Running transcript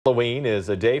Halloween is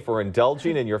a day for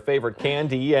indulging in your favorite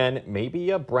candy and maybe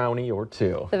a brownie or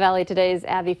two. The Valley Today's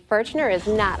Abby Furchner is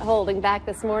not holding back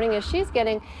this morning as she's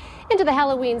getting into the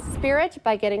Halloween spirit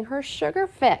by getting her sugar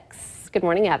fix. Good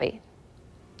morning, Abby.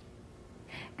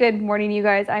 Good morning, you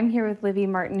guys. I'm here with Libby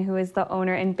Martin, who is the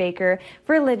owner and baker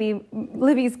for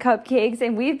Libby's Cupcakes,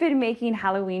 and we've been making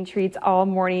Halloween treats all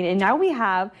morning, and now we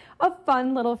have a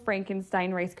fun little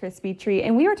Frankenstein Rice Krispie treat.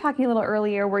 And we were talking a little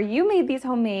earlier where you made these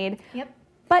homemade. Yep.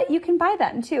 But you can buy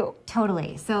them too.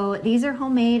 Totally. So these are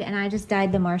homemade, and I just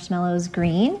dyed the marshmallows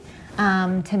green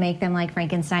to make them like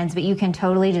Frankenstein's. But you can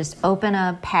totally just open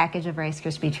a package of Rice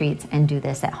Krispie treats and do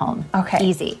this at home. Okay.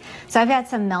 Easy. So I've got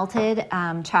some melted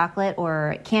chocolate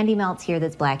or candy melts here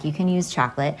that's black. You can use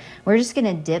chocolate. We're just going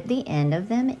to dip the end of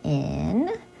them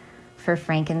in for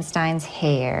Frankenstein's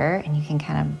hair, and you can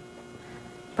kind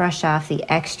of brush off the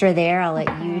extra there. I'll let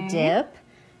you dip.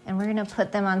 And we're going to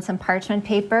put them on some parchment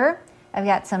paper. I've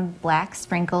got some black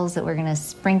sprinkles that we're going to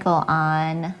sprinkle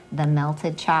on the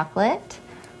melted chocolate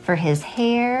for his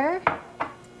hair.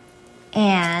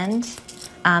 And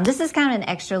this is kind of an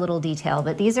extra little detail,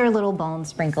 but these are little bone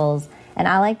sprinkles, and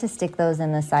I like to stick those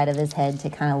in the side of his head to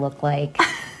kind of look like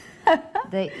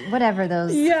whatever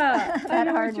those that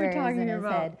hardware is in his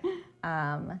head.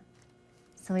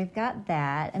 So we've got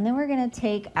that, and then we're going to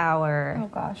take our... Oh,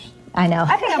 gosh. I know.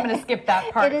 I think I'm going to skip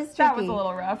that part. It is tricky. That was a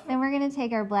little rough. Then we're going to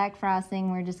take our black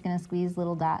frosting. We're just going to squeeze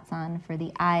little dots on for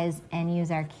the eyes and use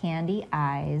our candy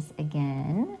eyes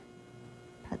again.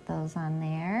 Put those on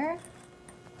there.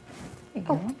 There you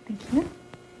go. Thank you.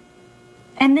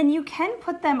 And then you can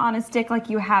put them on a stick like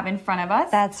you have in front of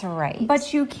us. That's right.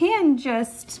 But you can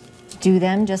just... do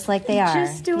them just like they are.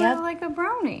 Just do it like a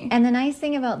brownie. And the nice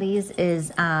thing about these is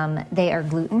they are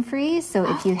gluten-free, so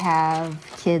if you have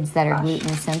kids that are gluten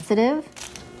sensitive.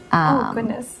 Oh,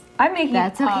 goodness. I'm making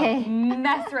that's okay. a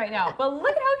mess right now. But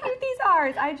look at how cute these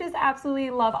are. I just absolutely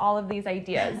love all of these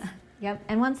ideas. Yep.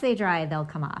 And once they dry, they'll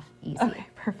come off easy. Okay,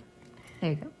 perfect. There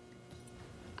you go.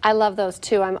 I love those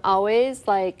too. I'm always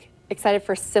like excited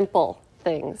for simple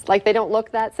things. Like they don't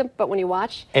look that simple, but when you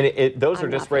watch. And those are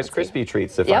just Rice Krispie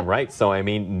treats, if I'm right. So, I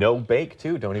mean, no bake,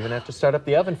 too. Don't even have to start up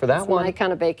the oven for that one. My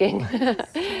kind of baking.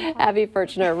 Abby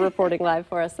Furchner reporting live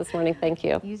for us this morning. Thank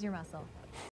you. Use your muscle.